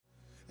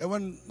And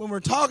when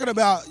we're talking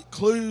about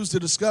clues to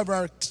discover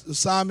our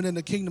assignment in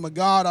the kingdom of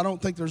God, I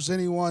don't think there's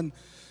anyone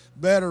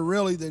better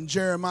really than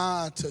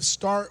Jeremiah to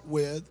start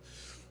with.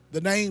 The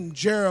name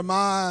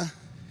Jeremiah,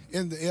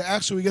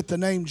 actually we get the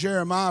name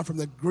Jeremiah from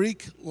the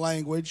Greek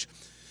language.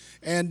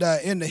 And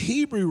in the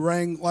Hebrew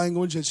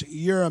language, it's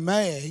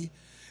Yeremeh.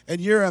 And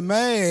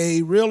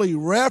Yeremeh really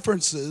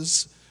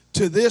references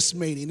to this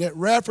meaning. It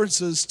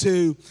references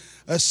to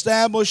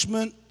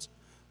establishment,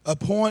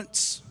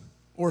 appoints,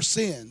 or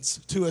sins.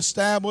 To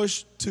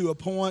establish, to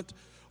appoint,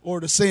 or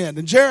to send.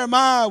 And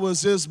Jeremiah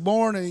was just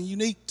born in a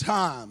unique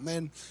time.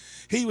 And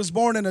he was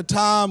born in a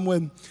time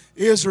when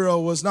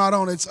Israel was not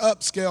on its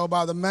upscale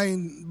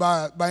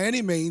by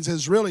any means. It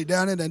was really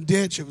down in a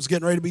ditch. It was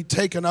getting ready to be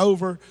taken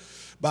over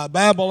by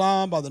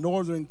Babylon, by the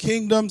northern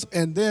kingdoms.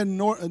 And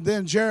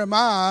then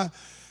Jeremiah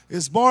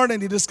is born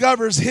and he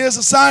discovers his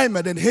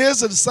assignment. And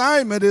his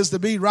assignment is to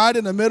be right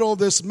in the middle of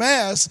this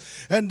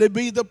mess and to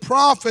be the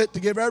prophet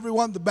to give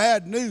everyone the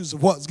bad news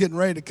of what's getting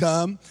ready to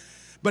come.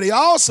 But he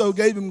also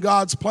gave them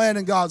God's plan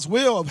and God's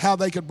will of how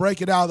they could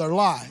break it out of their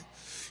life.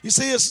 You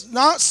see, it's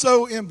not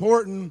so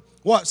important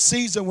what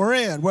season we're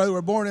in, whether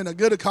we're born in a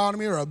good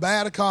economy or a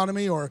bad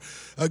economy or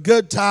a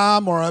good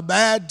time or a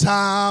bad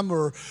time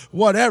or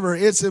whatever.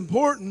 It's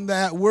important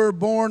that we're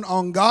born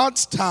on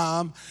God's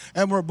time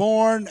and we're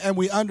born and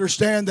we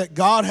understand that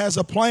God has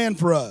a plan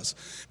for us.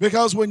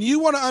 Because when you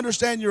want to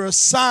understand your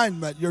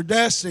assignment, your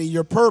destiny,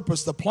 your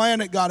purpose, the plan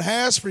that God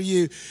has for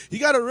you, you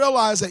got to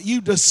realize that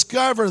you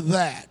discover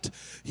that.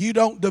 You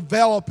don't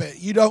develop it.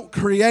 You don't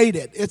create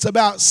it. It's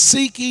about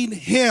seeking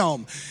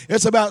Him.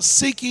 It's about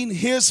seeking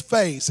His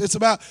face. It's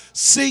about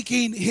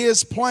seeking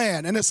His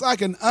plan. And it's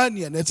like an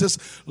onion. It's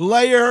just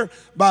layer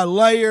by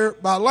layer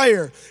by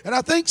layer. And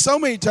I think so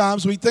many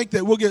times we think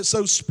that we'll get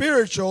so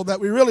spiritual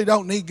that we really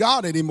don't need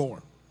God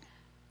anymore.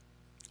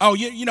 Oh,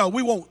 you know,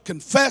 we won't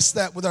confess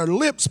that with our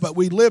lips, but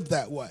we live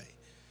that way.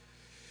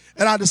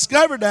 And I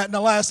discovered that in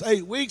the last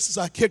 8 weeks as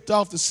I kicked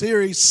off the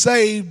series,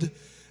 Saved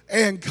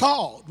and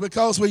Called,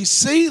 because we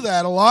see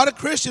that a lot of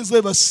Christians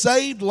live a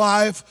saved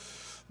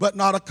life but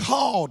not a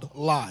called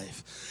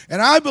life.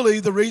 And I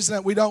believe the reason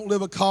that we don't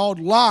live a called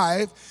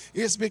life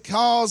is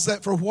because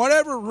that for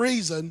whatever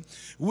reason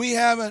we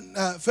haven't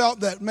felt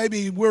that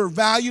maybe we're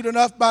valued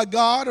enough by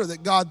God, or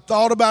that God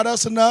thought about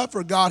us enough,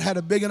 or God had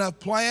a big enough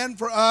plan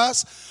for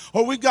us,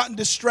 or we've gotten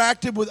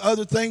distracted with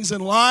other things in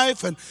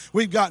life and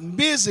we've gotten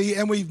busy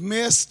and we've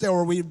missed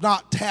or we've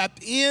not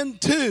tapped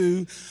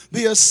into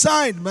the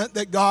assignment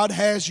that God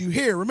has you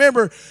here.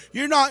 Remember,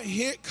 you're not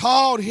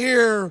called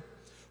here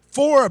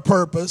for a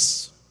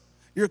purpose.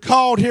 You're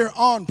called here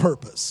on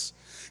purpose.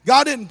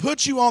 God didn't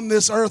put you on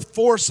this earth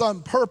for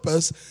some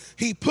purpose.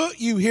 He put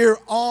you here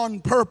on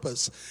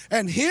purpose.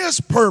 And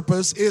His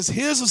purpose is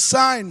His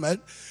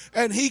assignment.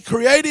 And He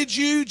created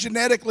you,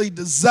 genetically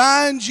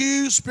designed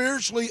you,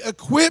 spiritually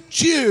equipped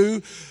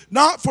you,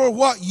 not for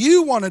what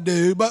you want to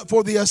do, but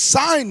for the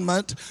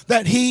assignment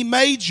that He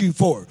made you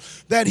for,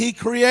 that He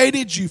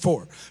created you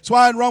for. That's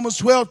why in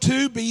Romans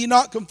 12:2, be ye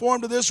not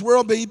conformed to this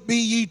world, be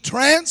ye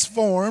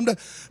transformed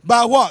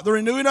by what? The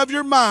renewing of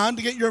your mind,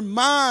 to get your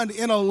mind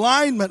in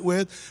alignment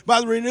with,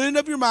 by the renewing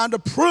of your mind to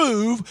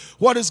prove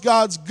what is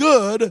God's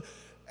good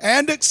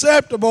and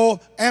acceptable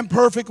and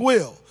perfect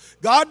will.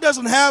 God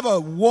doesn't have a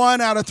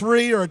 1 out of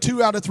 3 or a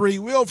 2 out of 3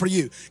 will for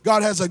you.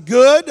 God has a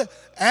good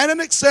and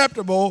an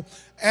acceptable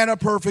and a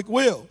perfect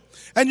will.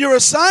 And your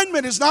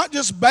assignment is not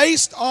just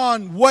based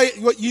on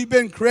what you've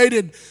been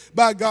created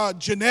by God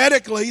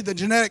genetically, the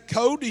genetic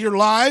code to your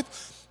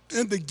life,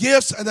 and the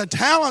gifts and the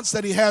talents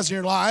that He has in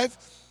your life,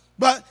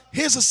 but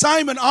His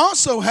assignment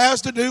also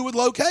has to do with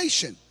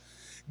location.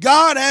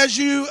 God has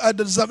you,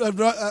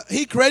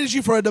 He created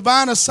you for a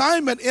divine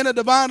assignment in a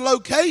divine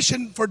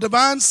location for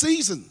divine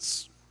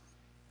seasons.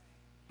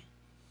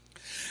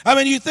 I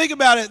mean, you think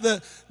about it,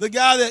 the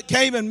guy that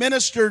came and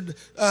ministered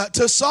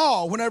to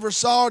Saul, whenever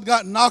Saul had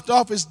gotten knocked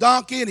off his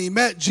donkey and he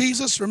met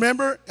Jesus,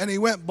 remember? And he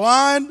went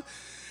blind,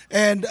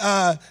 and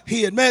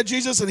he had met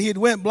Jesus and he had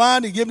went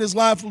blind. He'd given his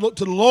life to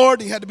the Lord.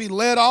 He had to be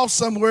led off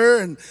somewhere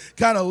and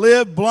kind of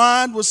live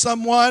blind with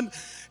someone.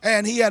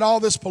 And he had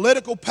all this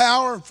political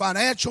power and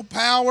financial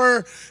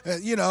power,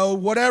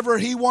 whatever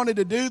he wanted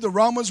to do, the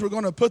Romans were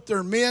going to put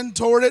their men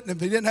toward it. And if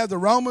he didn't have the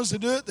Romans to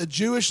do it, the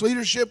Jewish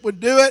leadership would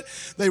do it.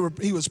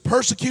 He was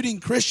persecuting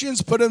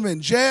Christians, put them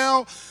in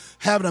jail,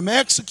 having them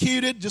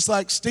executed, just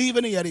like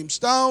Stephen. He had him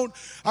stoned.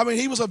 I mean,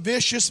 he was a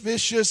vicious,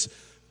 vicious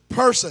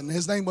person.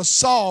 His name was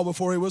Saul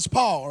before he was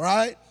Paul,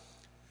 right?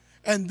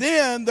 And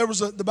then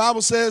the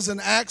Bible says in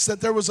Acts that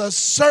there was a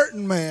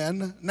certain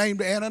man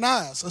named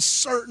Ananias, a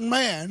certain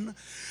man.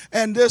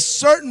 And this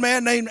certain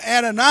man named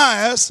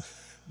Ananias,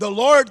 the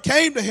Lord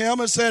came to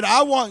him and said,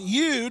 I want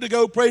you to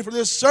go pray for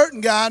this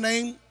certain guy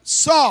named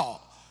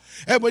Saul.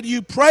 And when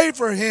you pray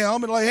for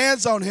him and lay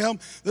hands on him,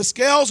 the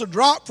scales will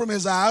drop from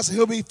his eyes and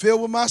he'll be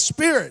filled with my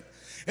spirit.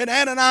 And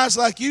Ananias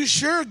like, you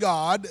sure,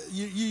 God?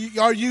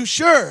 Are you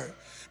sure?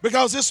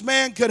 Because this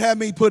man could have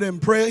me put in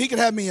prison. He could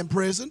have me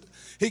imprisoned.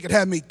 He could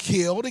have me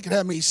killed. He could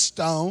have me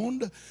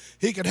stoned.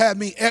 He could have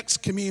me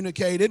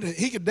excommunicated.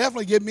 He could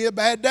definitely give me a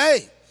bad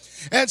day.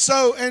 And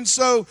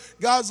so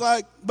God's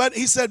like, but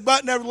he said,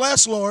 but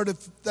nevertheless, Lord,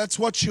 if that's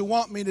what you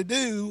want me to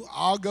do,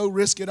 I'll go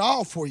risk it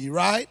all for you,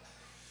 right?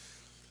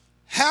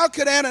 How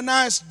could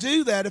Ananias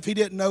do that if he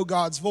didn't know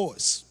God's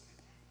voice?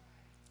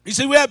 You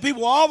see, we have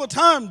people all the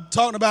time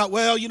talking about,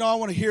 well, I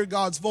want to hear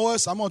God's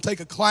voice. I'm going to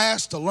take a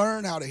class to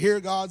learn how to hear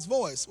God's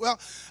voice. Well,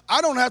 I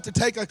don't have to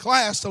take a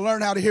class to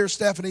learn how to hear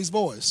Stephanie's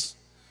voice.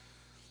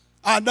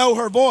 I know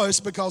her voice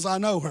because I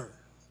know her.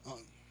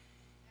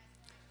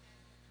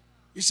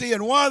 You see,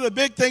 and one of the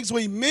big things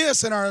we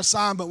miss in our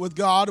assignment with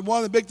God, and one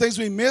of the big things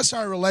we miss in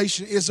our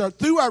relation is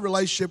through our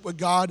relationship with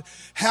God,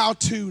 how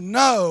to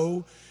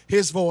know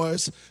His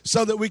voice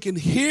so that we can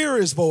hear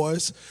His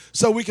voice,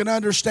 so we can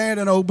understand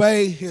and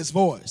obey His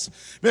voice.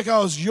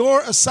 Because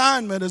your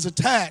assignment is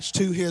attached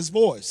to His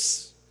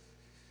voice,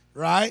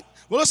 right?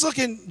 Well, let's look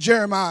in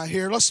Jeremiah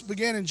here. Let's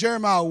begin in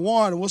Jeremiah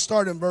 1, and we'll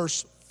start in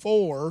verse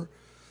 4.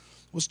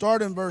 We'll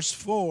start in verse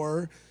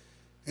 4.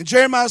 And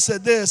Jeremiah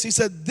said this. He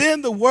said,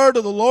 then the word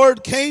of the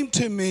Lord came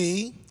to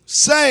me,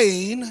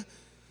 saying,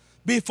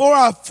 before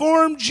I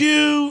formed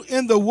you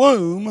in the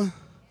womb,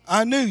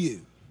 I knew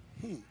you.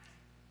 Isn't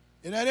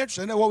that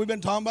interesting? Isn't that what we've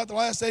been talking about the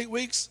last 8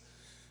 weeks?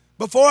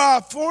 Before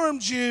I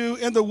formed you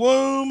in the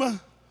womb,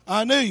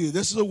 I knew you.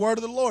 This is the word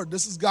of the Lord.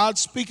 This is God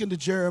speaking to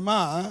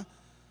Jeremiah.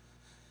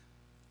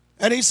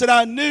 And he said,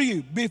 I knew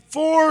you.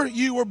 Before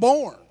you were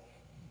born,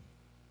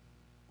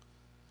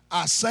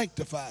 I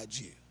sanctified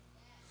you.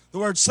 The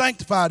word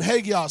sanctified,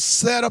 hagios,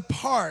 set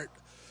apart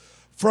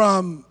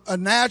from a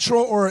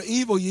natural or an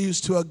evil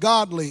use to a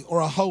godly or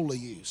a holy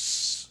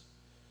use.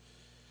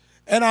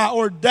 And I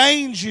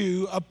ordained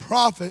you a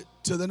prophet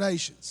to the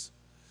nations.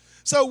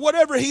 So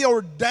whatever He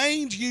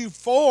ordained you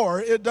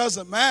for, it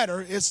doesn't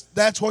matter.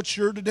 That's what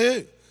you're to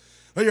do.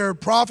 Whether you're a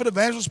prophet,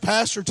 evangelist,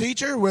 pastor,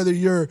 teacher, whether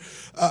you're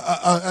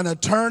an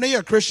attorney,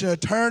 a Christian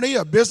attorney,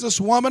 a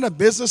businesswoman, a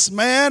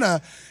businessman,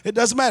 it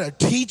doesn't matter. A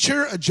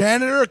teacher, a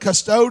janitor, a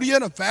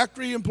custodian, a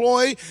factory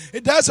employee,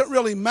 it doesn't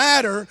really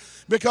matter,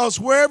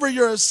 because wherever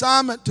your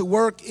assignment to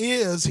work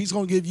is, He's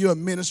going to give you a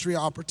ministry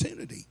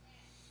opportunity.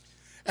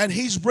 And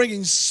He's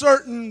bringing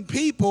certain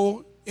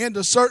people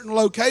into certain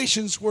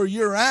locations where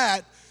you're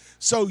at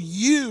so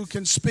you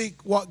can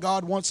speak what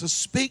God wants to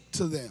speak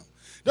to them.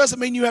 Doesn't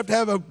mean you have to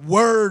have a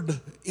word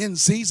in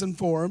season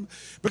for them,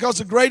 because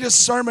the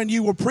greatest sermon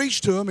you will preach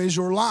to them is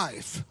your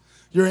life,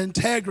 your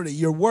integrity,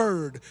 your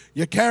word,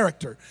 your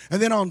character. And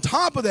then on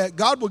top of that,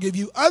 God will give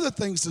you other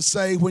things to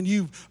say when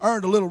you've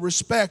earned a little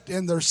respect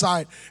in their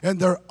sight and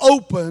they're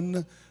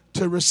open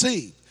to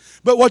receive.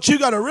 But what you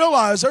got to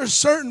realize, there's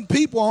certain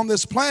people on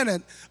this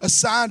planet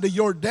assigned to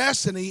your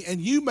destiny,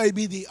 and you may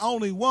be the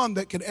only one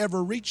that can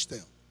ever reach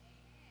them.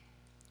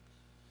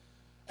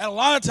 And a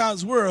lot of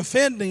times we're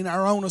offending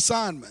our own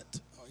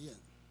assignment. Oh, yeah.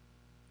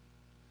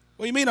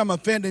 What do you mean I'm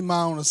offending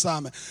my own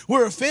assignment?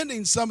 We're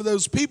offending some of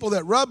those people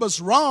that rub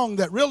us wrong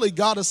that really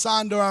God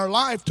assigned to our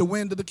life to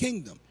win to the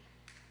kingdom.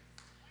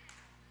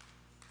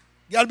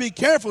 You got to be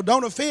careful.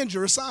 Don't offend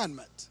your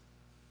assignment.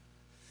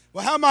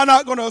 Well, how am I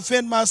not going to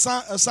offend my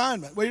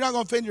assignment? Well, you're not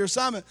going to offend your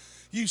assignment.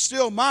 You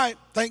still might,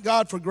 thank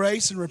God for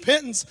grace and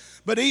repentance,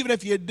 but even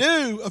if you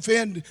do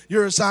offend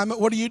your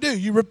assignment, what do?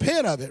 You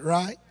repent of it,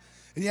 right?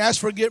 And you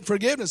ask for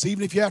forgiveness,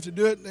 even if you have to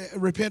do it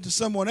and repent to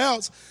someone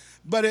else.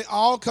 But it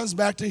all comes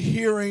back to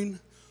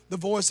hearing the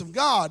voice of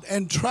God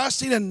and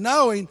trusting and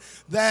knowing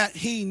that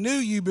He knew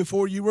you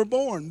before you were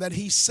born, that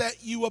He set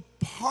you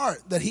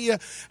apart, that He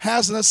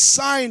has an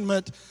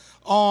assignment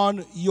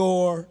on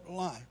your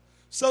life.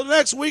 So the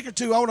next week or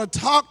two, I want to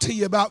talk to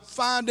you about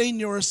finding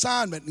your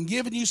assignment and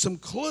giving you some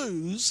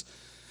clues,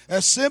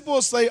 as simple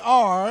as they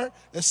are,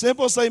 as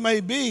simple as they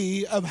may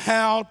be, of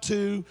how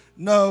to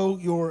know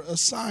your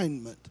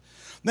assignment.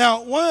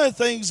 Now, one of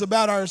the things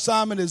about our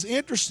assignment is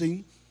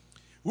interesting.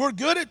 We're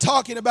good at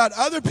talking about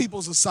other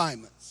people's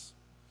assignments.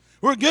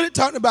 We're good at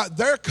talking about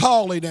their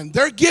calling, and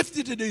they're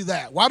gifted to do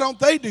that. Why don't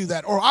they do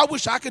that? Or I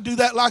wish I could do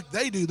that like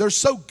they do. They're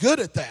so good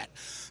at that.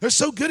 They're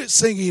so good at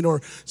singing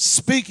or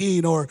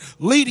speaking or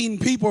leading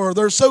people, or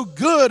they're so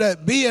good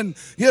at being,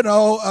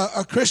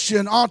 a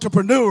Christian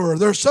entrepreneur.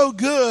 They're so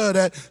good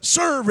at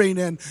serving,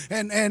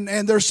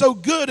 and they're so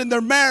good in their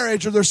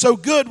marriage, or they're so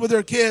good with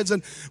their kids.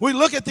 And we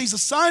look at these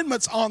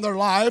assignments on their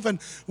life, and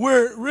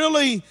we're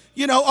really,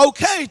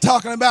 okay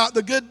talking about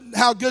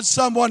how good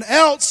someone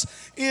else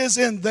is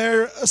in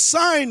their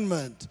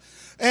assignment.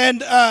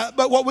 And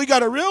but what we got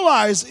to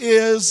realize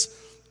is,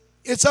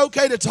 it's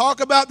okay to talk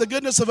about the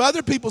goodness of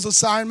other people's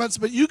assignments,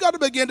 but you got to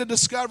begin to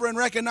discover and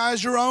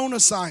recognize your own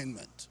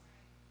assignment.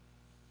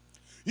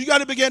 You got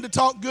to begin to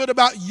talk good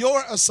about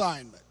your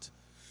assignment.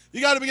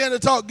 You got to begin to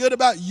talk good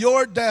about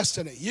your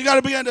destiny. You got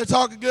to begin to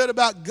talk good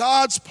about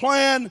God's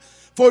plan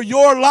for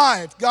your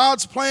life,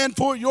 God's plan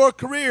for your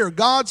career,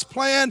 God's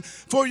plan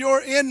for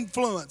your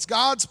influence,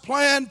 God's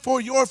plan for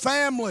your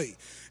family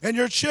and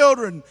your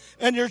children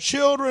and your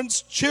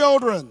children's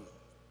children.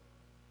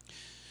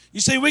 You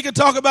see, we can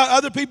talk about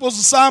other people's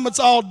assignments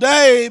all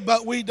day,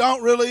 but we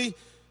don't really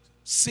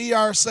see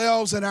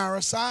ourselves in our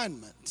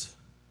assignment.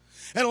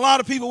 And a lot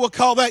of people will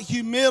call that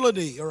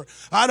humility, or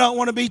I don't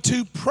want to be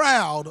too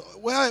proud.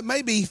 Well, it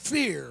may be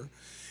fear.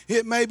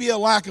 It may be a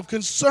lack of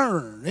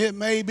concern. It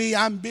may be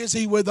I'm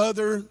busy with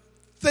other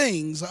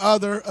things,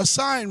 other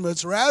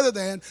assignments, rather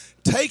than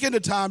taking the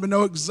time to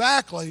know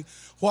exactly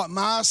what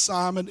my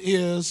assignment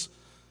is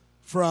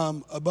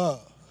from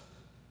above.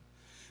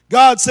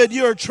 God said,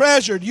 you are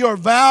treasured, you are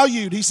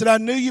valued. He said, I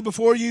knew you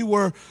before you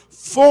were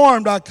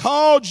formed. I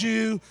called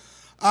you,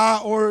 I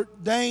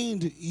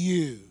ordained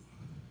you.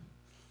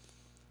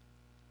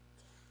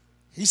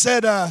 He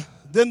said,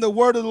 then the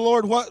word of the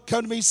Lord what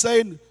come to me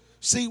saying,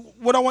 see,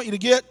 what I want you to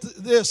get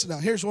this. Now,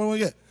 here's what I want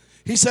to get.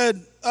 He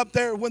said up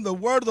there, when the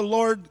word of the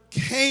Lord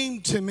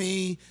came to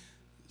me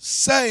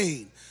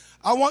saying,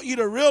 I want you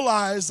to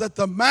realize that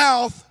the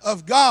mouth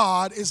of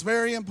God is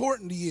very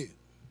important to you.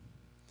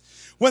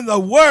 When the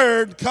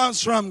word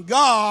comes from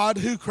God,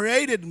 who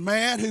created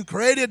man, who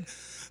created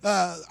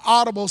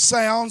audible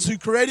sounds, who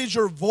created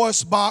your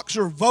voice box,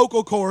 your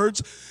vocal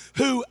cords,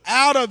 who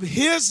out of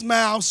his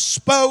mouth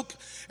spoke,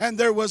 and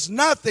there was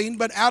nothing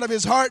but out of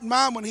his heart and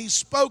mind when he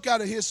spoke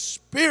out of his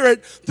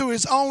spirit through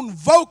his own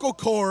vocal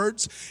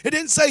cords. It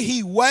didn't say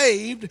he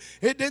waved.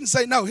 It didn't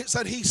say, no, it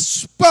said he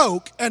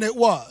spoke and it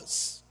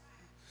was.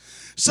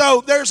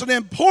 So there's an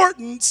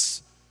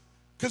importance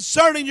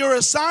concerning your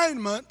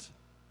assignment,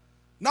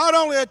 not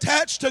only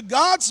attached to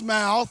God's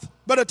mouth,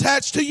 but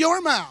attached to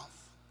your mouth.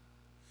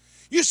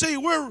 You see,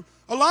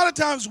 a lot of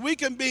times we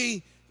can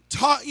be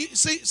taught,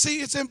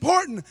 see, it's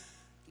important.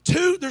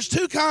 There's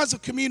two kinds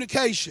of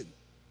communication.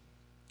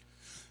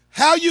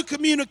 How you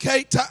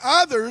communicate to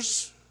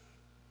others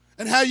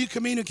and how you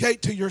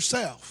communicate to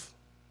yourself.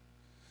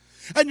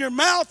 And your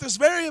mouth is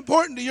very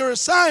important to your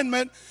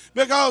assignment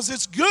because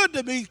it's good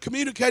to be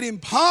communicating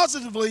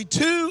positively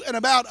to and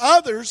about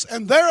others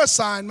and their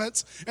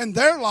assignments and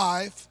their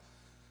life.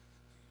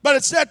 But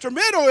it's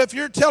detrimental if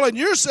you're telling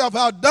yourself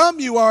how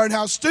dumb you are and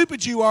how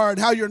stupid you are and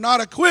how you're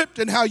not equipped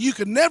and how you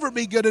can never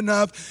be good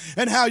enough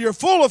and how you're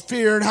full of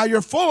fear and how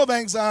you're full of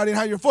anxiety and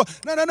how you're full.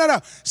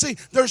 No. See,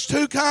 there's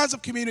two kinds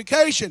of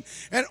communication.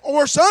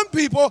 Or some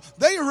people,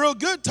 they are real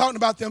good talking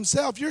about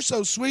themselves. You're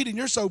so sweet and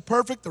you're so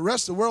perfect. The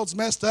rest of the world's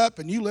messed up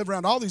and you live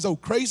around all these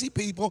old crazy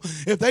people.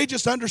 If they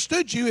just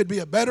understood you, it'd be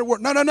a better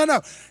world. No.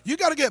 You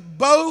got to get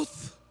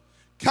both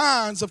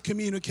kinds of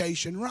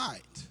communication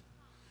right.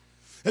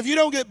 If you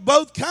don't get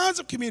both kinds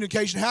of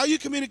communication, how you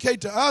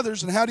communicate to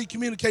others and how do you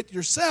communicate to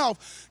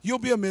yourself, you'll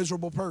be a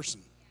miserable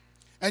person.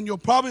 And you'll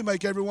probably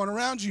make everyone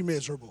around you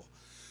miserable.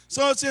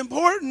 So it's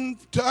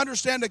important to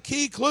understand the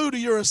key clue to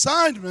your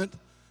assignment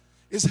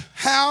is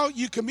how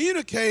you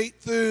communicate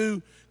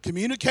through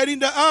communicating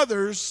to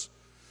others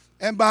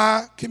and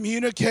by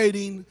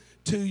communicating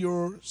to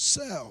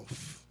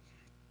yourself.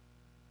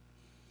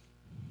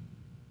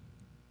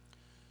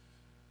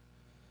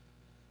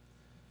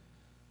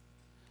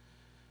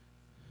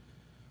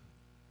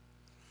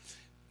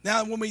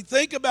 Now, when we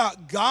think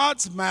about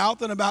God's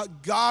mouth and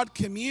about God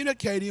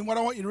communicating, what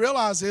I want you to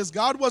realize is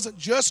God wasn't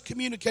just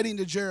communicating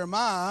to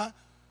Jeremiah,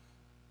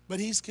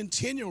 but he's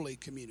continually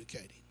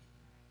communicating.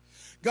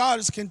 God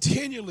is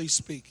continually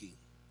speaking.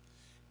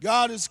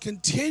 God is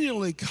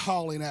continually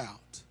calling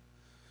out.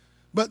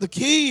 But the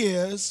key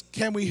is,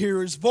 can we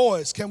hear his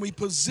voice? Can we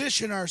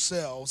position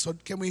ourselves? Or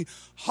can we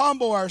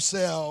humble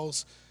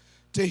ourselves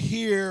to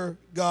hear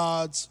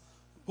God's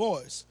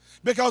voice?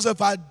 Because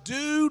if I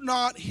do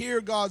not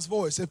hear God's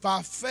voice, if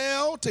I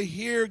fail to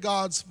hear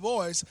God's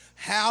voice,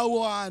 how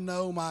will I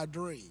know my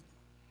dream?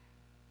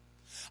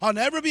 I'll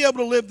never be able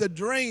to live the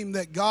dream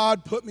that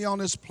God put me on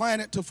this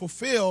planet to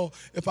fulfill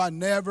if I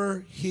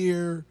never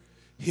hear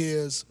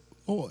his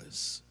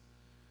voice.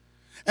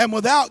 And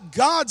without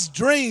God's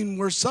dream,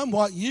 we're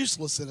somewhat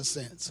useless in a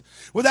sense.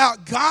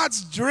 Without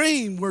God's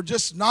dream, we're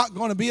just not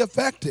going to be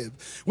effective.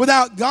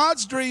 Without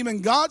God's dream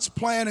and God's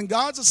plan and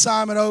God's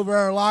assignment over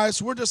our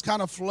lives, we're just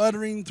kind of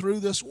fluttering through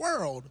this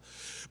world.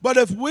 But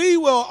if we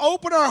will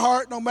open our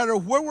heart, no matter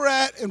where we're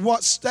at and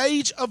what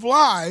stage of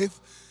life,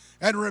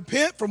 and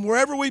repent from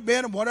wherever we've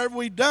been and whatever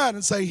we've done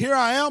and say, here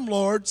I am,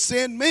 Lord,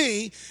 send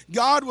me,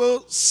 God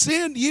will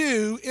send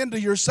you into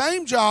your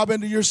same job,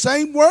 into your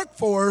same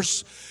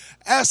workforce,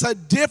 as a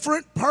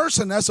different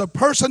person, as a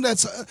person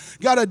that's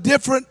got a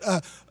different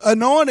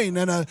anointing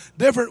and a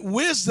different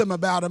wisdom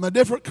about him, a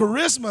different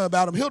charisma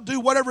about him. He'll do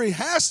whatever he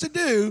has to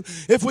do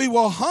if we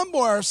will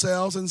humble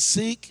ourselves and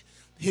seek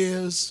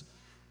his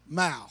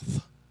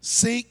mouth,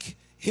 seek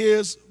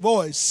his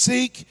voice,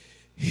 seek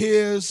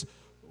his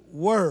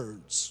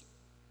words.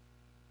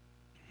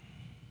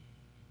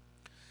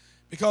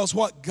 Because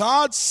what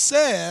God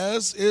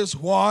says is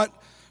what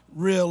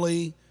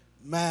really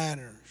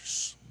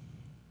matters.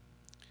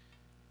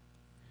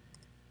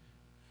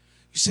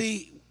 You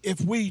see, if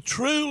we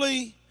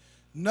truly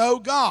know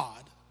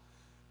God,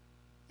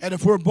 and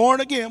if we're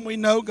born again, we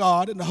know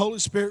God, and the Holy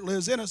Spirit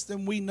lives in us,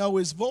 then we know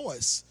his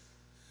voice.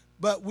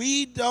 But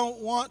we don't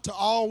want to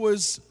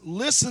always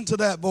listen to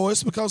that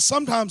voice because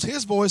sometimes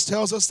his voice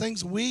tells us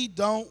things we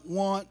don't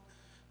want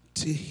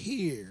to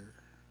hear.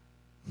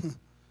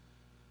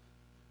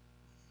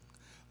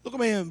 Look at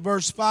me in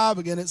verse 5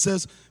 again. It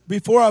says,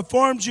 before I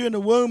formed you in the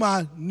womb,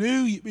 I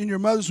knew you. In your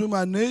mother's womb,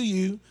 I knew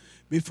you.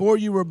 Before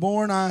you were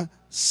born, I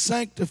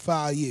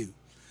sanctify you.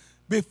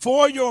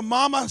 Before your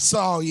mama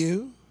saw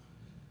you,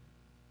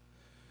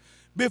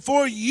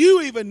 before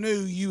you even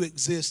knew you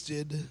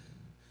existed,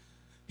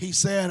 he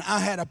said, I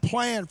had a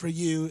plan for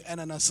you and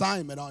an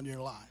assignment on your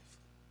life.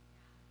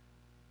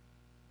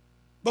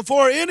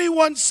 Before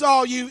anyone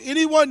saw you,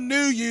 anyone knew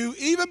you,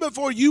 even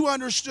before you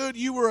understood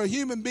you were a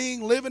human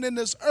being living in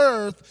this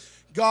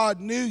earth, God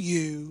knew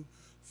you,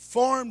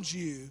 formed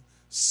you,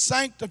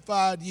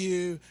 sanctified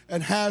you,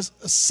 and has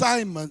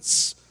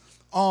assignments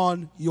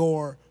on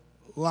your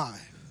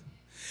life.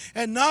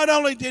 And not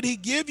only did he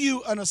give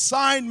you an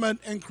assignment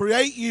and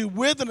create you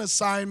with an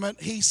assignment,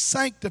 he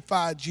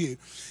sanctified you.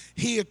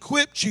 He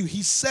equipped you.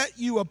 He set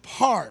you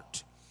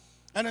apart.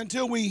 And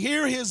until we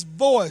hear his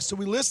voice, so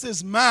we listen to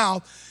his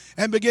mouth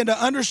and begin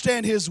to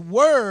understand his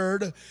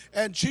word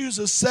and choose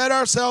to set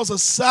ourselves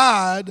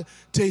aside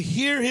to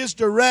hear his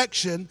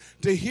direction,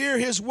 to hear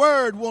his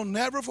word, we'll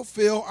never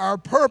fulfill our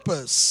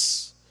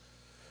purpose.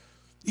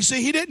 You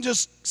see, he didn't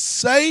just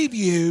save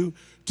you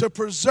to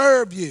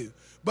preserve you,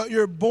 but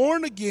you're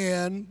born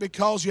again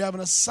because you have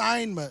an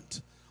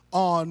assignment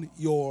on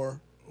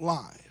your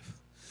life.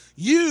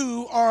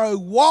 You are a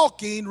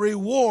walking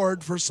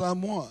reward for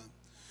someone.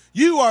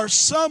 You are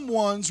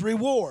someone's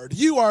reward.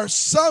 You are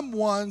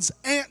someone's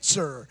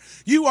answer.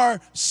 You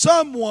are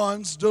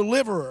someone's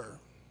deliverer.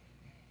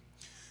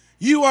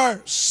 You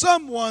are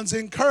someone's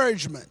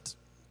encouragement.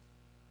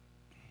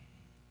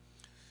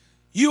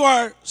 You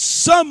are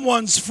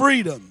someone's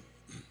freedom.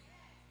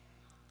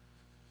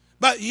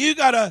 But you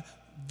got to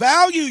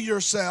value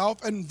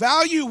yourself and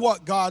value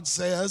what God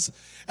says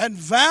and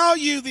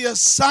value the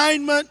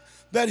assignment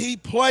that he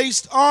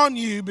placed on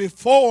you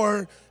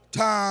before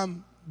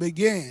time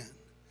began.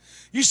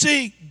 You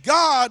see,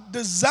 God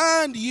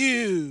designed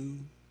you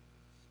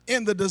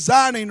in the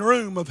designing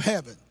room of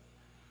heaven.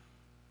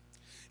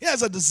 He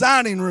has a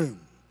designing room.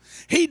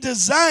 He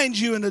designed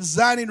you in the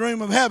designing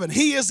room of heaven.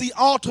 He is the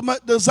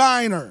ultimate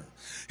designer.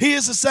 He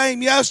is the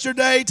same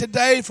yesterday,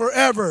 today,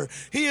 forever.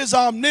 He is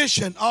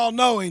omniscient,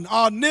 all-knowing,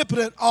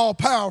 omnipotent,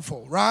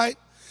 all-powerful, right?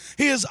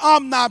 He is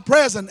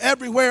omnipresent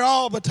everywhere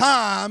all the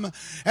time.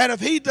 And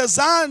if he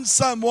designs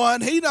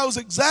someone, he knows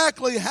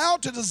exactly how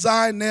to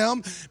design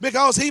them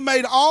because he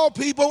made all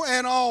people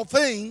and all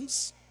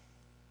things.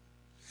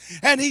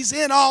 And he's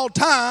in all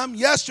time,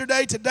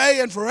 yesterday, today,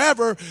 and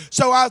forever.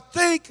 So I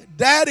think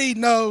Daddy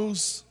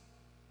knows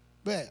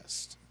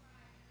best.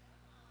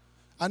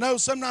 I know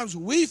sometimes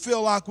we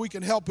feel like we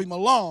can help him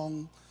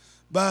along,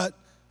 but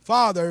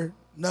Father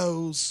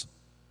knows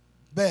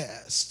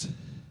best.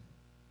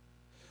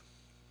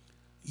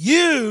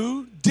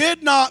 You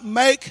did not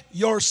make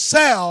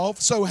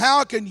yourself, so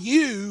how can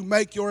you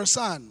make your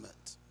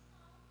assignment?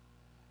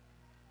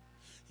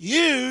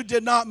 You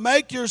did not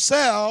make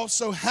yourself,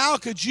 so how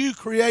could you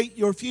create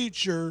your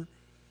future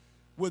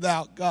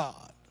without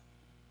God?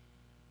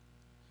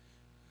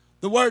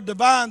 The word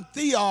divine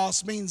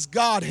theos means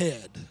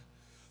Godhead.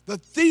 The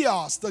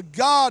theos, the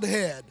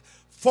Godhead,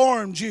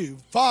 formed you.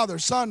 Father,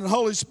 Son, and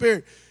Holy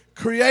Spirit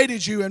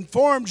created you and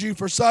formed you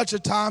for such a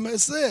time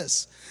as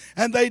this.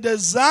 And they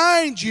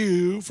designed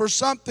you for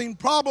something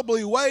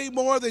probably way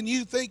more than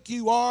you think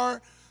you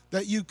are,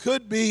 that you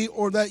could be,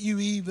 or that you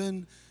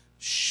even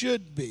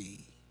should be.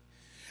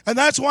 And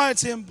that's why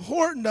it's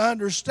important to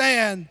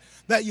understand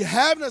that you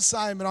have an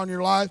assignment on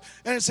your life,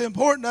 and it's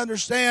important to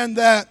understand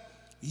that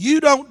you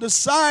don't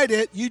decide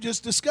it, you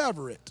just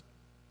discover it.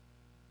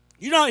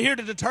 You're not here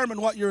to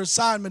determine what your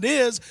assignment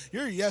is.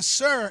 You're yes,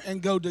 sir,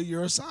 and go do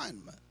your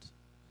assignment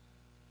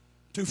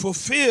to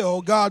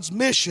fulfill God's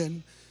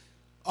mission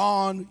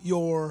on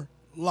your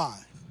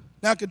life.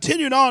 Now,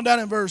 continuing on down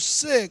in verse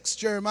 6,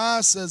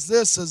 Jeremiah says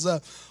this,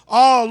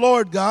 "Oh,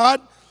 Lord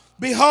God,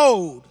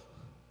 behold,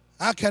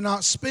 I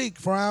cannot speak,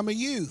 for I am a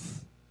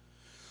youth.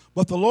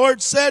 But the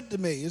Lord said to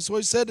me," this is what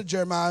he said to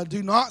Jeremiah,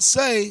 "do not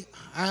say,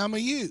 I am a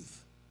youth."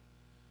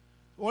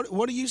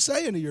 What are you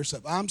saying to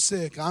yourself? I'm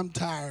sick, I'm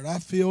tired, I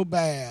feel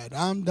bad,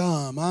 I'm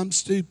dumb, I'm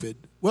stupid.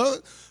 Well,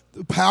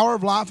 the power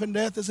of life and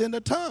death is in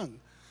the tongue.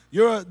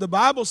 The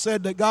Bible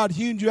said that God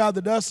hewn you out of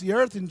the dust of the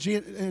earth in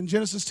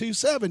Genesis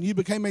 2:7. You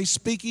became a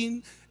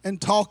speaking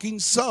and talking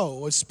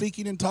soul, a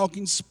speaking and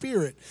talking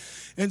spirit.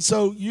 And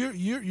so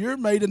you're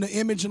made in the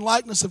image and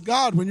likeness of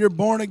God when you're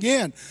born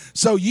again.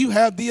 So you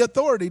have the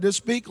authority to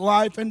speak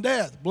life and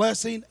death,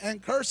 blessing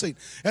and cursing.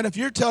 And if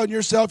you're telling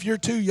yourself you're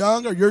too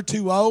young or you're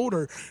too old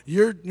or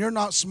you're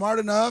not smart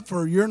enough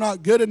or you're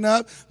not good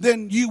enough,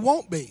 then you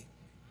won't be.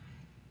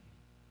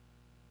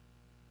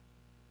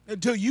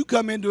 Until you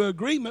come into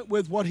agreement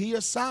with what he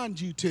assigned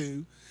you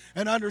to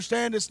and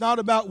understand it's not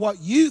about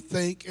what you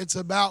think, it's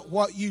about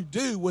what you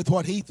do with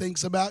what he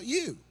thinks about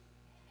you.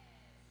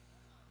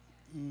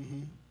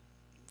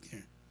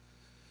 Here.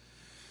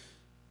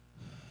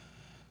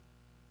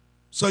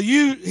 So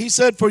he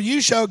said, "For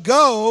you shall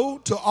go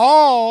to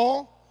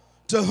all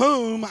to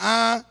whom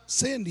I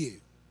send you."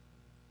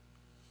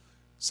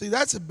 See,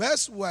 that's the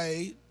best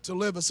way to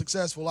live a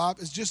successful life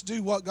is just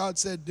do what God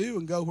said do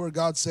and go where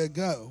God said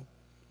go.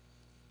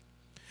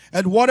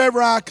 And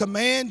whatever I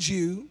command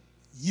you,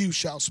 you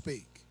shall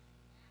speak.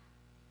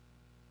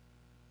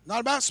 Not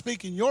about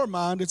speaking your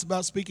mind, it's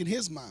about speaking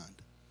his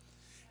mind.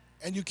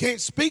 And you can't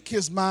speak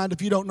his mind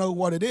if you don't know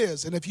what it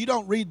is. And if you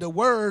don't read the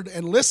word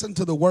and listen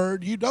to the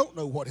word, you don't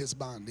know what his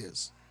mind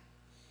is.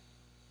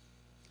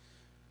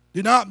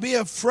 Do not be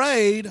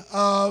afraid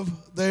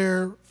of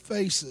their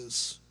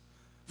faces,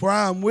 for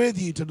I am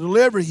with you to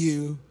deliver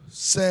you,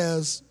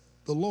 says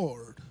the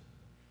Lord.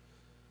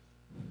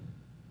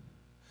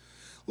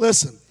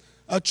 Listen,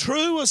 a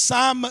true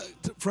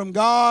assignment from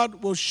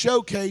God will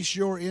showcase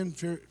your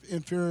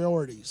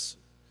inferiorities.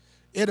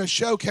 It'll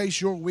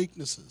showcase your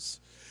weaknesses.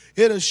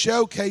 It'll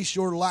showcase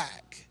your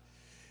lack.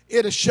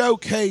 It'll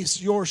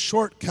showcase your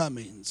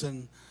shortcomings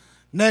and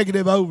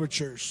negative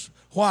overtures.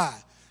 Why?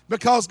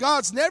 Because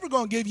God's never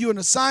going to give you an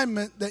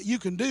assignment that you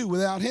can do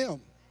without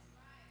him.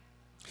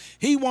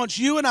 He wants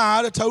you and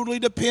I to totally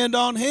depend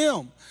on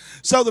him.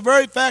 So the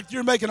very fact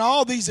you're making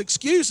all these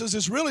excuses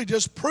is really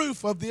just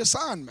proof of the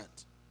assignment.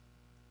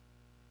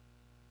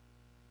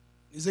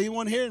 Is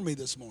anyone hearing me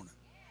this morning?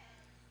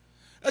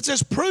 That's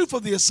just proof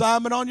of the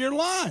assignment on your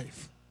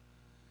life.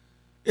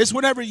 It's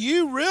whenever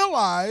you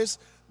realize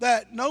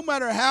that no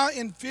matter how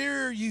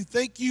inferior you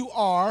think you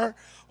are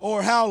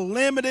or how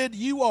limited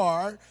you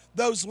are,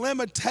 those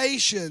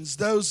limitations,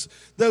 those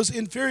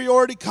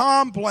inferiority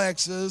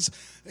complexes,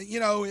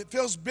 it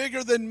feels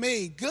bigger than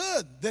me.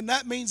 Good. Then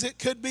that means it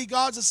could be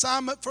God's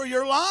assignment for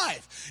your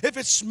life. If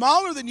it's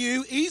smaller than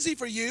you, easy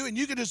for you, and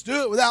you can just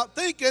do it without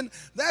thinking,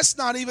 that's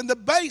not even the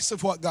base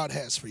of what God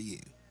has for you.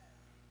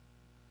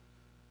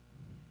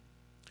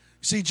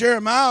 See,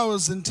 Jeremiah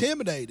was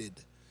intimidated,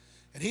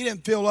 and he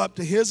didn't feel up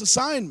to his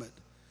assignment.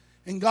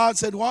 And God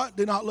said, what?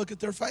 Do not look at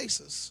their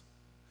faces.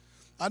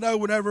 I know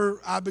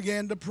whenever I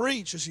began to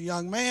preach as a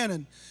young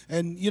man,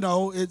 and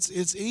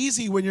it's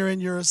easy when you're in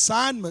your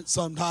assignment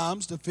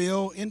sometimes to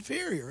feel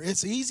inferior.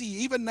 It's easy,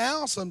 even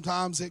now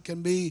sometimes it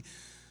can be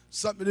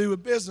something to do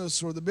with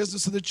business or the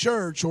business of the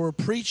church or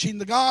preaching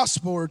the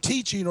gospel or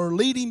teaching or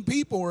leading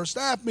people or a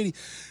staff meeting.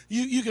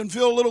 You can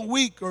feel a little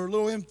weak or a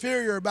little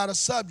inferior about a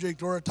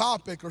subject or a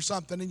topic or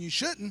something, and you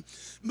shouldn't.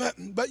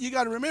 But you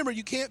got to remember,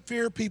 you can't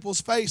fear people's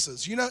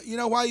faces. You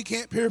know why you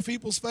can't fear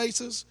people's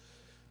faces?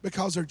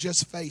 Because they're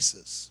just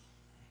faces.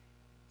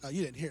 No,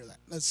 you didn't hear that.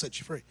 Let's set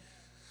you free.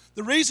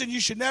 The reason you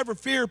should never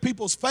fear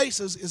people's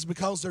faces is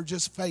because they're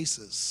just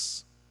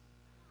faces.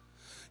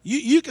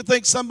 You could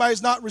think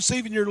somebody's not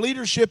receiving your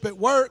leadership at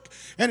work,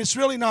 and it's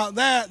really not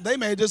that. They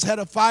may have just had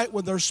a fight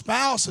with their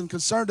spouse and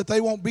concerned that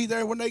they won't be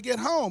there when they get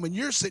home, and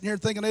you're sitting here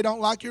thinking they don't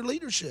like your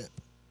leadership.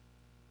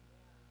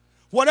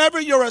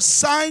 Whatever your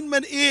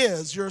assignment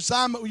is, your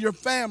assignment with your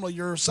family,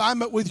 your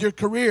assignment with your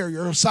career,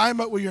 your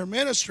assignment with your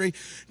ministry,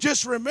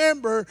 just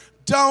remember,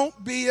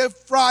 don't be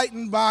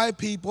frightened by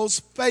people's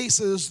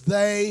faces.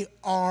 They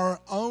are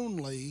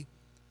only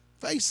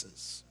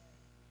faces.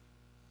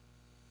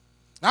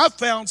 I've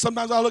found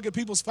sometimes I look at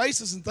people's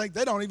faces and think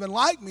they don't even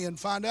like me and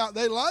find out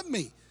they love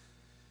me.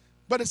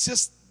 But it's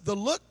just the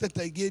look that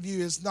they give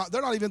you is not,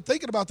 they're not even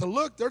thinking about the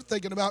look. They're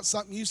thinking about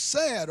something you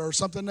said or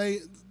something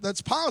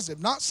that's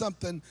positive, not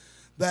something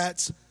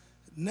that's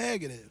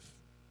negative.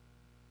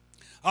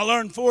 I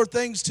learned 4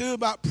 things too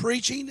about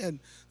preaching, and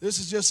this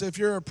is just if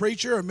you're a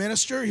preacher or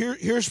minister,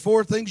 here's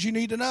 4 things you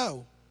need to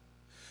know.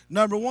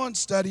 Number 1,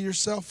 study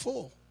yourself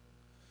full.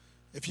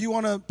 If you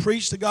want to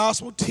preach the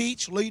gospel,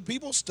 teach, lead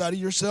people, study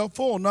yourself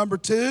full. Number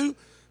 2,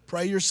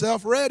 pray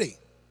yourself ready.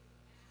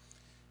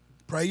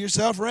 Pray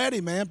yourself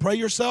ready, man. Pray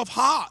yourself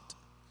hot.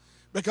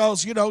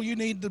 Because, you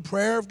need the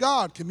prayer of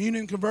God,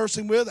 communion,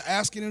 conversing with,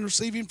 asking and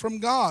receiving from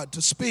God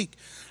to speak.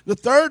 The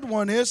third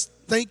one is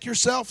think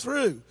yourself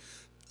through.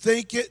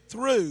 Think it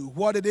through,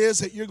 what it is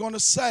that you're going to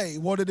say,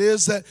 what it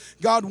is that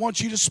God wants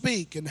you to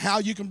speak, and how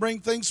you can bring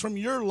things from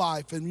your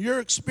life and your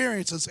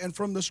experiences and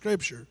from the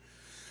Scripture.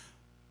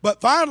 But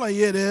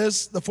finally,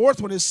 the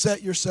fourth one is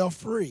set yourself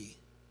free.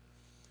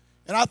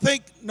 And I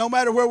think no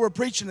matter where we're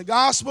preaching the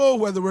gospel,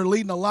 whether we're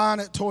leading a line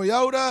at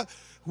Toyota,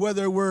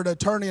 whether we're an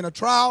attorney in a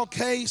trial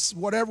case,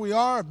 whatever we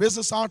are, a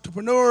business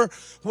entrepreneur,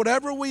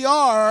 whatever we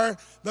are,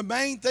 the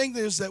main thing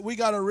is that we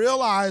got to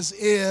realize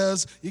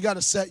is you got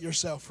to set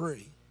yourself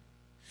free.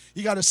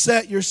 You got to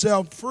set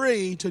yourself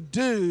free to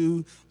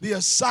do the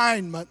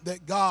assignment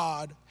that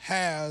God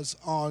has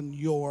on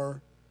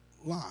your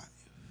life.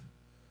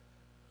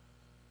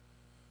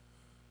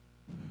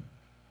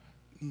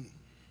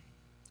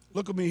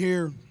 Look at me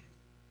here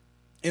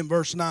in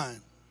verse 9.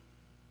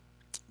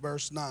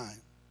 Verse 9.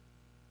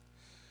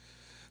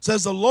 It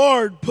says, the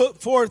Lord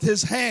put forth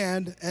his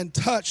hand and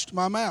touched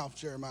my mouth,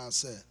 Jeremiah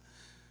said.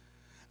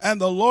 And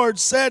the Lord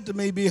said to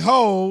me,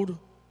 behold,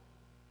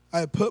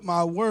 I have put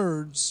my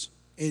words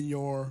in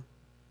your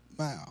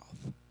mouth.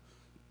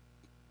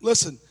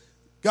 Listen,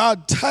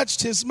 God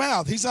touched his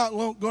mouth. He's not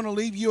going to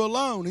leave you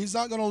alone. He's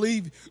not going to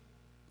leave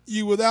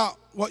you without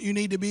what you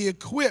need to be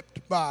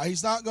equipped by.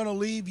 He's not going to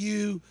leave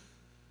you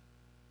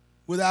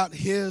without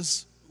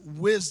his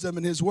wisdom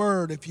and his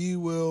word if you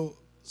will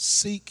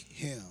seek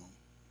him.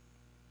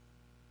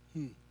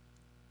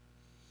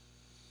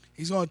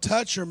 He's going to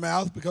touch your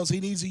mouth because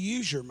he needs to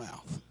use your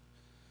mouth.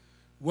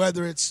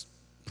 Whether it's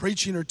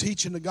preaching or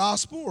teaching the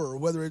gospel, or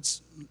whether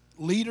it's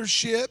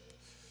leadership,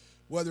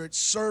 whether it's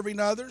serving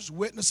others,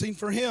 witnessing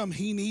for him,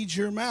 he needs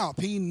your mouth.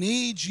 He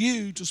needs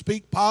you to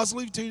speak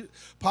positively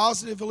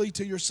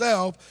to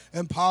yourself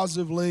and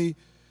positively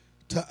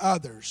to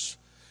others.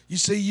 You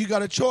see, you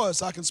got a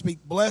choice. I can speak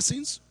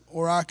blessings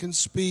or I can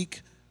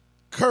speak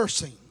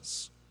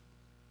cursings.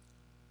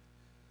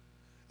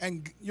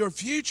 And your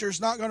future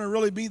is not going to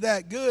really be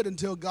that good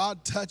until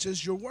God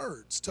touches your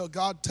words, till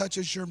God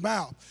touches your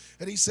mouth.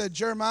 And he said,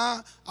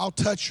 Jeremiah, I'll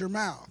touch your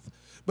mouth.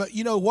 But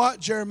you know what?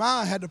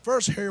 Jeremiah had to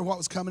first hear what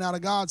was coming out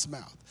of God's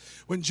mouth.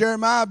 When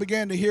Jeremiah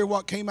began to hear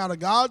what came out of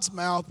God's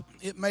mouth,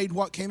 it made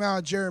what came out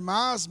of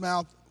Jeremiah's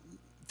mouth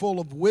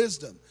full of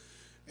wisdom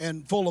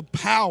and full of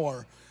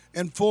power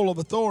and full of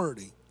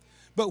authority.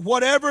 But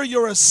whatever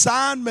your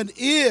assignment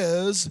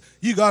is,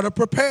 you got to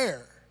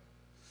prepare.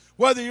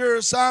 Whether your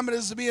assignment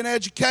is to be in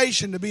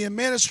education, to be in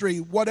ministry,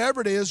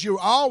 whatever it is, you're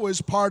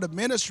always part of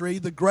ministry,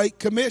 the Great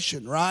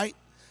Commission, right?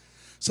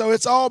 So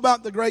it's all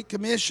about the Great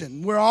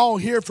Commission. We're all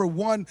here for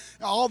one.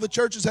 All the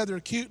churches have their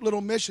cute little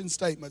mission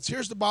statements.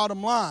 Here's the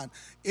bottom line.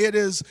 It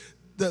is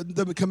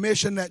the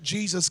commission that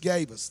Jesus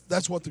gave us.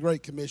 That's what the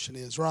Great Commission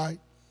is, right?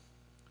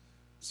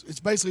 It's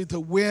basically to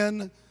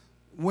win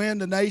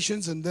the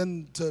nations and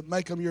then to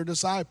make them your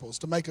disciples,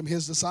 to make them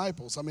his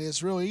disciples. I mean,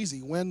 it's real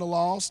easy. Win the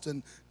lost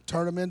and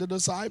turn them into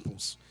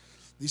disciples.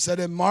 He said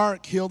in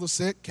Mark, heal the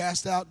sick,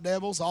 cast out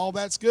devils, all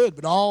that's good.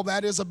 But all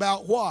that is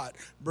about what?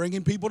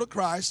 Bringing people to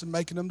Christ and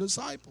making them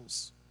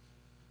disciples.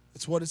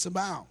 That's what it's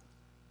about.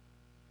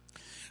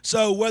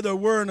 So whether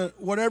we're in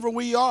whatever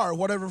we are,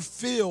 whatever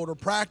field or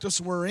practice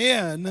we're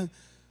in,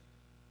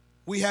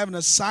 we have an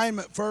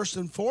assignment first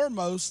and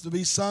foremost to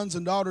be sons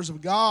and daughters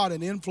of God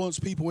and influence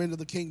people into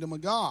the kingdom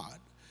of God.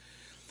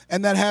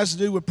 And that has to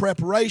do with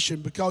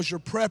preparation, because your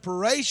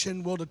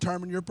preparation will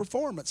determine your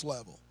performance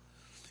level.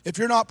 If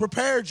you're not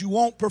prepared, you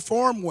won't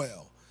perform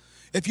well.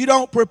 If you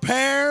don't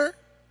prepare,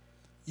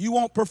 you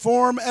won't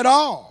perform at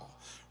all.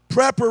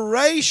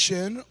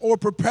 Preparation, or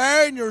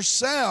preparing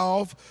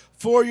yourself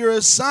for your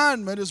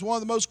assignment, is one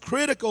of the most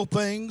critical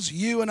things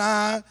you and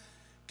I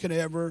can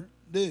ever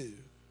do.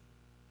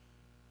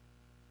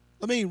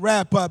 Let me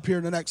wrap up here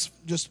in the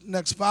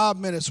next 5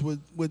 minutes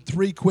with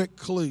 3 quick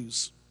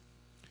clues.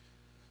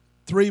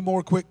 3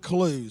 more quick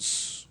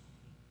clues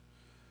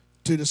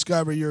to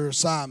discover your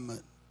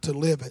assignment, to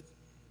live it.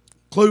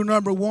 Clue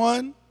number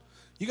 1,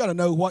 you got to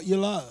know what you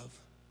love.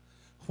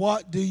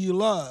 What do you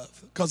love?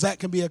 Because that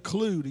can be a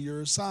clue to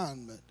your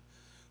assignment.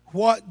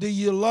 What do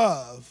you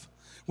love?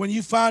 When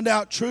you find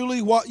out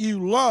truly what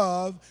you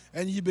love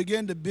and you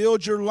begin to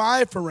build your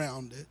life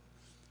around it,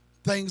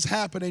 things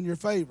happen in your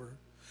favor.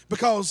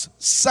 Because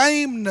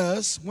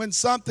sameness, when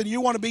something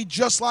you want to be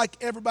just like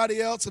everybody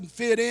else and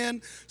fit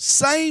in,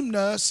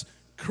 sameness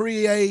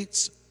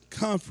creates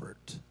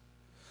comfort.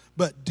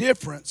 But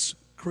difference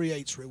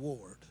creates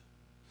reward.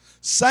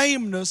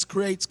 Sameness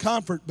creates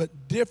comfort,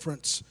 but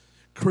difference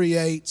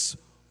creates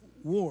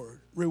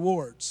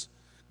rewards.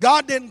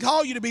 God didn't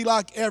call you to be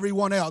like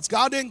everyone else.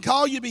 God didn't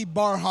call you to be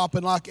bar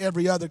hopping like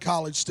every other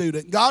college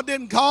student. God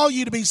didn't call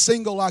you to be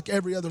single like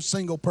every other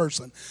single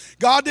person.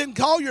 God didn't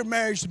call your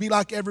marriage to be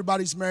like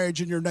everybody's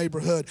marriage in your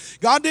neighborhood.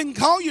 God didn't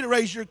call you to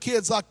raise your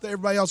kids like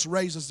everybody else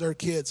raises their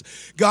kids.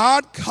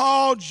 God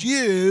called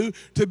you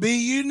to be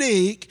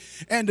unique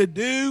and to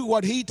do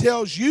what he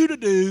tells you to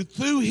do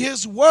through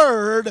his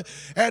word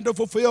and to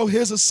fulfill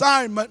his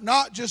assignment,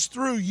 not just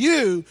through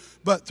you,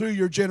 but through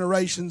your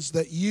generations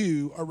that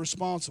you are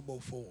responsible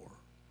for.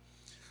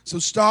 So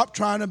stop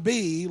trying to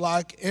be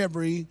like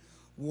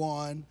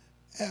everyone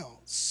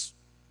else.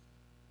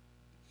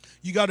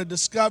 You got to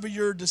discover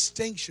your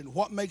distinction.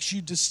 What makes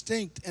you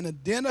distinct, and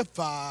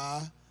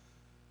identify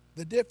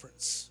the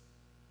difference.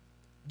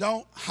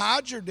 Don't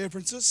hide your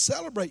differences.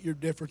 Celebrate your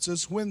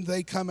differences when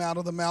they come out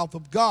of the mouth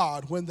of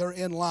God, when they're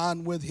in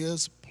line with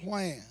his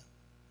plan.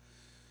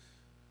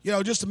 You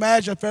know, just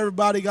imagine if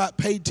everybody got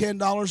paid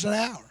 $10 an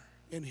hour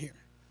in here.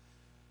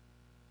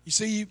 You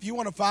see, if you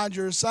want to find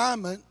your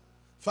assignment,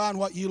 find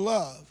what you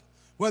love.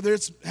 Whether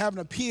it's having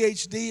a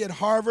PhD at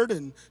Harvard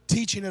and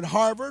teaching at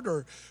Harvard,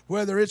 or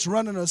whether it's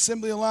running an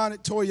assembly line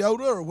at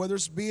Toyota, or whether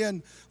it's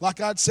being, like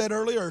I'd said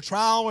earlier, a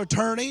trial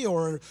attorney,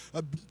 or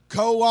a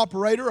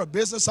co-operator, a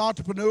business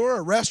entrepreneur,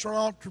 a restaurant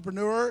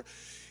entrepreneur.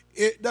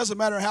 It doesn't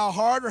matter how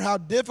hard or how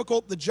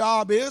difficult the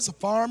job is, a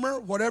farmer,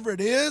 whatever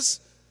it is,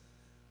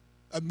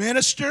 a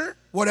minister,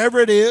 whatever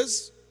it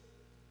is,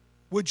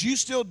 would you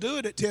still do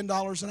it at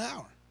 $10 an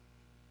hour?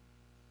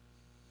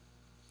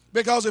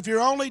 Because if you're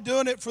only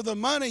doing it for the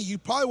money, you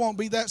probably won't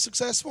be that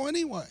successful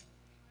anyway.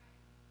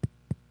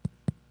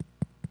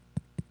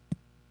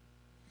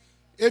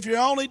 If you're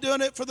only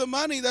doing it for the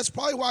money, that's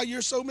probably why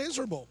you're so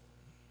miserable.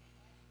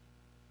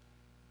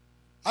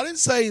 I didn't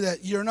say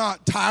that you're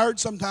not tired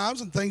sometimes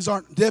and things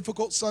aren't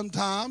difficult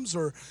sometimes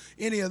or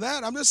any of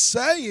that. I'm just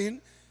saying,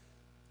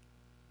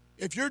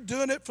 If you're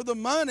doing it for the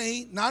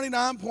money,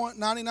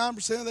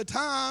 99.99% of the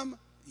time,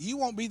 you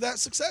won't be that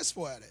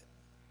successful at it.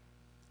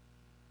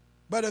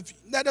 But if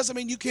that doesn't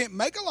mean you can't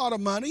make a lot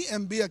of money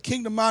and be a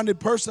kingdom-minded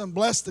person and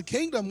bless the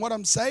kingdom. What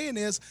I'm saying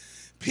is,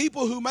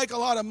 people who make a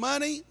lot of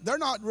money, they're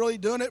not really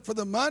doing it for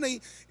the money.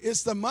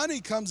 It's the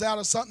money comes out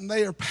of something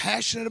they are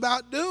passionate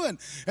about doing.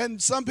 And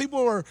some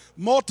people are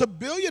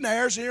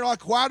multi-billionaires, and you're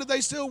like, why do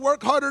they still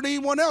work harder than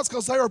anyone else?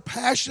 Because they are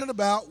passionate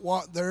about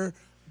what they're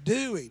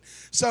doing.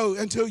 So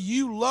until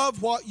you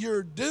love what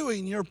you're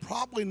doing, you're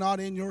probably not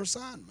in your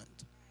assignment.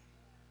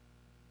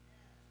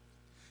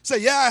 Say,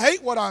 yeah, I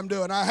hate what I'm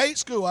doing. I hate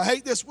school. I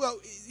hate this. Well,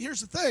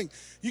 here's the thing.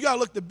 You got to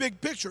look at the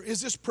big picture.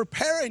 Is this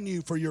preparing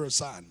you for your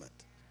assignment?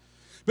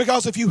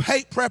 Because if you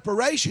hate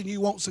preparation, you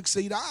won't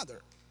succeed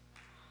either.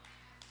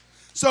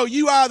 So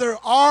you either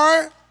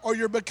are or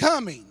you're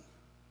becoming.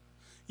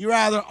 You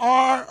either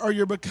are or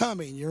you're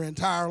becoming your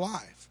entire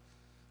life.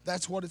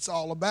 That's what it's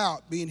all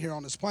about, being here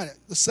on this planet.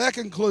 The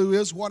second clue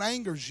is what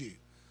angers you.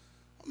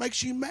 What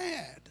makes you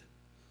mad?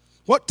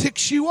 What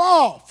ticks you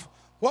off?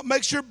 What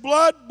makes your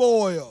blood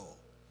boil?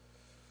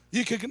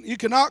 You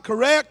cannot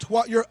correct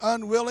what you're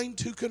unwilling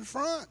to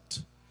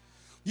confront.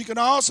 You can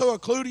also, a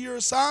clue to your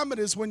assignment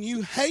is when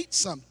you hate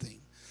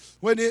something,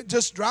 when it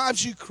just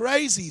drives you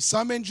crazy,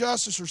 some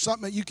injustice or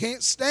something that you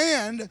can't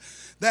stand,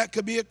 that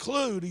could be a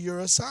clue to your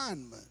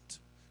assignment.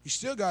 You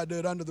still got to do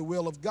it under the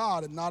will of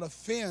God and not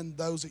offend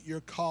those that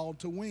you're called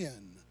to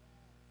win.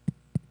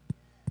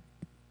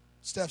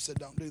 Steph said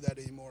don't do that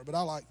anymore, but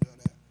I like doing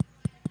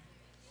that.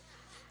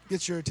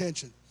 Get your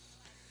attention.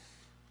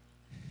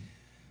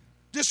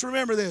 Just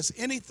remember this,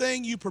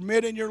 anything you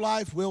permit in your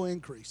life will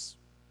increase.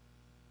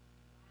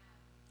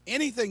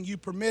 Anything you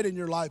permit in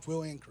your life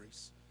will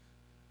increase.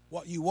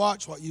 What you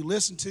watch, what you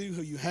listen to,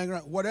 who you hang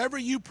around, whatever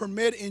you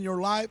permit in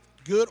your life,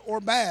 good or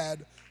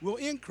bad, will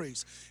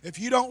increase. If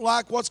you don't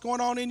like what's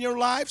going on in your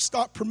life,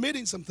 stop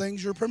permitting some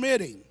things you're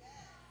permitting.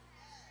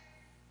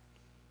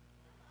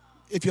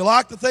 If you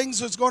like the things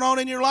that's going on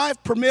in your life,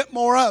 permit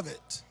more of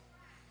it.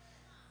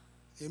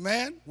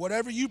 Amen?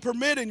 Whatever you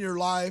permit in your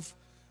life,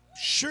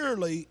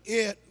 surely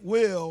it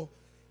will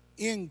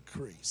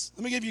increase.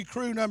 Let me give you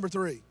clue number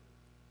 3.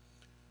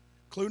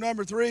 Clue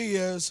number 3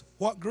 is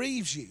what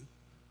grieves you,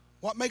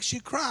 what makes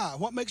you cry,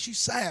 what makes you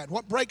sad,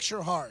 what breaks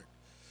your heart.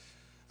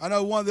 I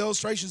know one of the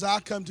illustrations I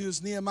come to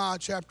is Nehemiah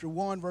chapter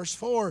 1, verse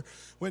 4,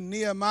 when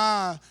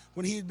Nehemiah,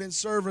 when he had been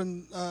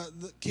serving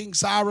King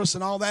Cyrus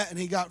and all that, and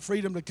he got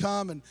freedom to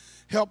come and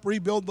help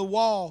rebuild the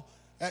wall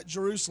at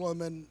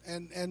Jerusalem,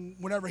 and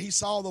whenever he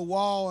saw the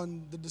wall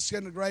and the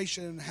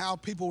disintegration and how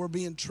people were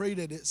being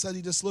treated, it said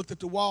he just looked at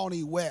the wall and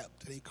he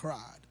wept and he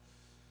cried.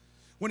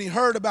 When he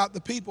heard about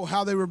the people,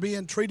 how they were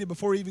being treated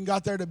before he even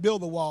got there to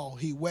build the wall,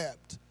 he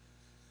wept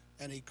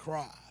and he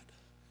cried.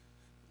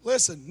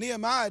 Listen,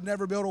 Nehemiah had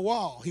never built a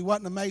wall. He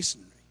wasn't a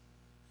masonry.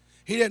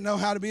 He didn't know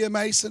how to be a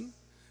mason.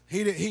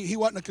 He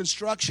wasn't a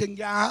construction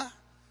guy.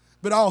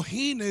 But all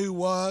he knew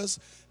was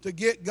to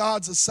get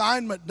God's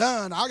assignment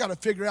done, I got to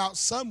figure out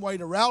some way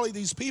to rally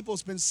these people.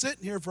 It's been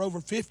sitting here for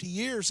over 50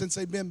 years since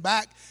they've been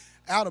back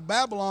out of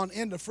Babylon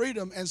into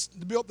freedom and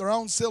built their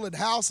own ceiling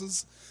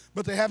houses,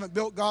 but they haven't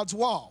built God's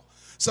wall.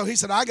 So he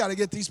said, I got to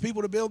get these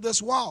people to build this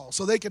wall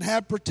so they can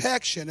have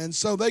protection and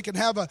so they can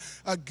have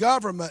a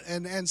government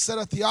and set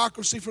a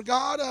theocracy for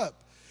God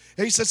up.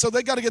 And he said, so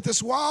they got to get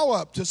this wall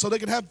up so they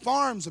can have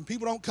farms and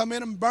people don't come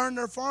in and burn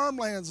their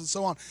farmlands and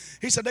so on.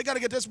 He said, they got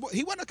to get this.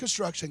 He wasn't a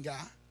construction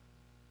guy,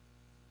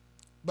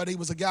 but he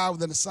was a guy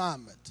with an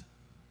assignment.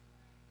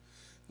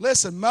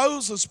 Listen,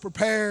 Moses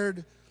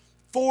prepared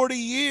 40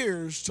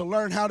 years to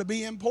learn how to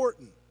be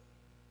important,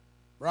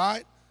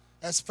 right?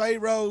 As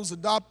Pharaoh's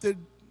adopted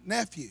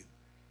nephew.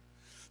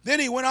 Then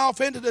he went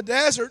off into the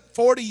desert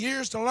 40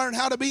 years to learn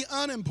how to be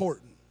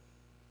unimportant,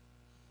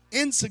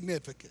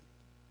 insignificant.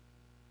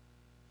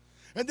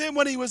 And then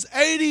when he was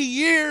 80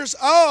 years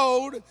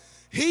old,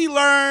 he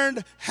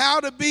learned how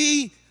to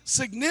be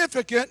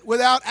significant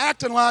without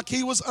acting like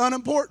he was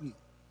unimportant.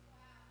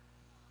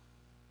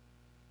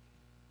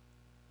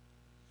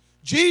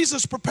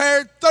 Jesus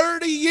prepared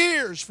 30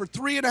 years for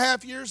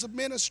 3.5 years of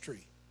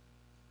ministry.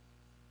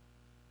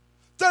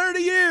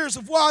 30 years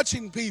of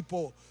watching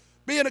people,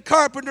 being a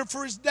carpenter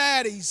for his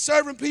daddy,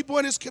 serving people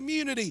in his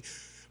community.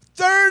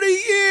 30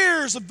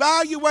 years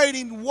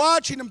evaluating,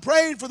 watching, and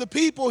praying for the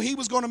people he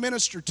was going to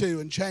minister to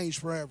and change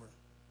forever.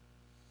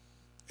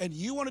 And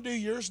you want to do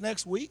yours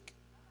next week?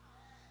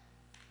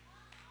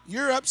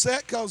 You're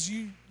upset because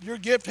your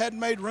gift hadn't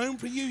made room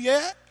for you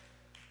yet?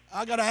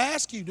 I got to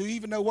ask you, do you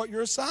even know what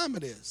your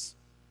assignment is?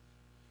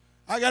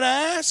 I got to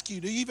ask you,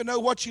 do you even know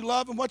what you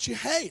love and what you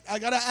hate? I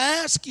got to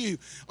ask you,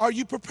 are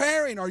you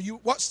preparing?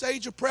 What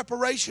stage of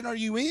preparation are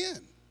you in?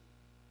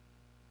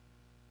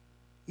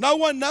 No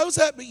one knows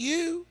that but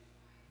you.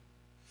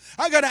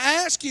 I got to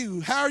ask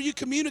you, how are you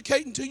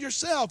communicating to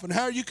yourself and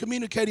how are you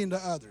communicating to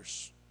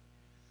others?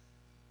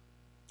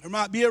 There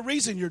might be a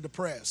reason you're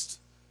depressed,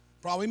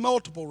 probably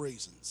multiple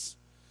reasons.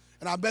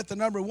 And I bet the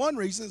number one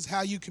reason is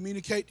how you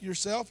communicate to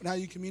yourself and how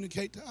you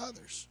communicate to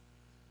others.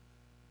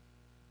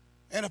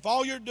 And if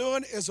all you're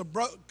doing is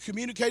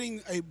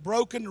communicating a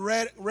broken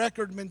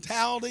record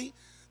mentality,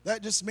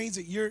 that just means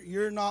that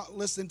you're not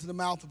listening to the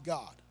mouth of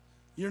God.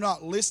 You're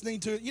not listening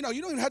to, you don't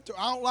even have to,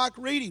 I don't like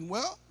reading.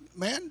 Well,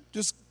 man,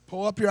 just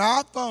pull up your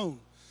iPhone.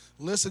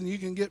 Listen, you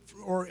can get,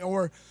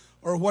 or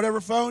whatever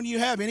phone you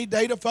have, any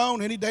data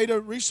phone, any data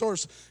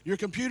resource, your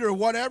computer or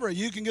whatever,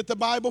 you can get the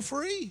Bible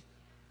free.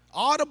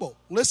 Audible.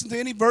 Listen to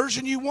any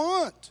version you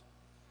want.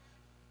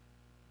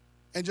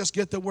 And just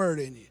get the word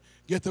in you.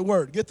 Get the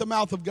word. Get the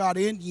mouth of God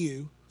in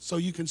you so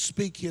you can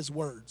speak his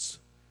words.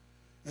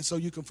 And so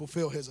you can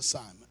fulfill his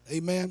assignment.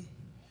 Amen.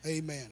 Amen.